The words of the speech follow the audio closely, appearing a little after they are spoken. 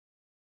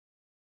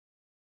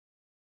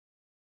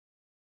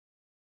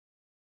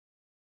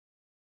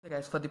Okay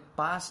guys, for the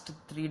past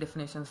three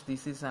definitions,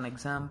 this is an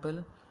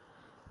example.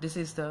 This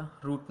is the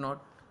root node,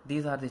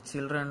 these are the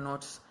children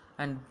nodes,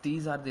 and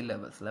these are the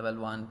levels, level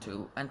 1,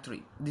 2 and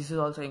 3. This is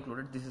also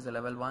included. This is the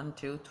level 1,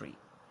 2, 3.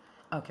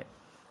 Okay,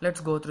 let's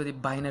go through the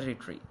binary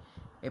tree.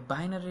 A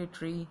binary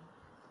tree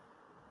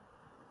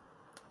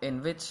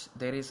in which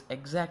there is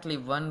exactly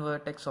one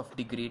vertex of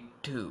degree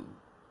 2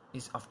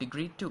 is of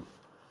degree 2.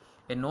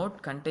 A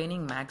node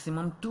containing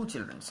maximum 2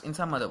 children. In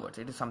some other words,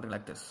 it is something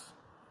like this.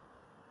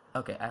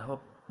 Okay, I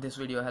hope this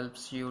video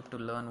helps you to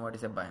learn what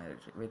is a binary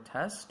tree which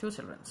has 2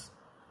 children.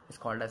 It's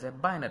called as a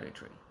binary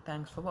tree.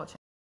 Thanks for watching.